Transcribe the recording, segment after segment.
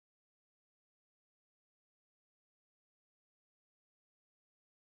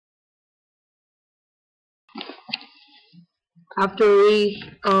After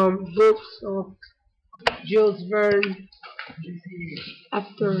read books of Jules Verne,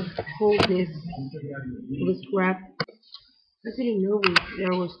 after all this crap, I didn't know if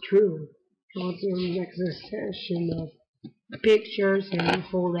that was true. It was an exertion of pictures and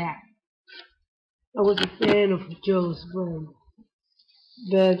all that. I was a fan of Jules Verne,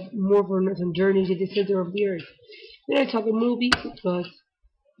 but more for another journey to the center of the earth. Then I saw the movie because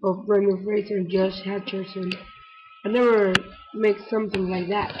of Brendan Fraser and Josh Hutcherson. I never make something like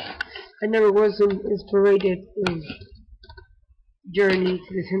that. I never was inspired in Journey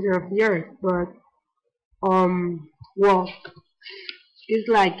to the Center of the Earth, but well, it's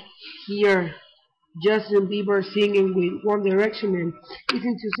like here Justin Bieber singing with One Direction, and it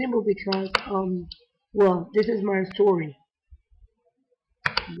isn't too simple because well, this is my story.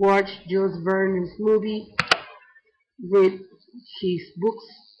 Watch Jules Verne's movie, read his books,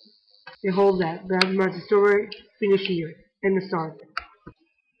 and hold that. That's my story. Finish here and start.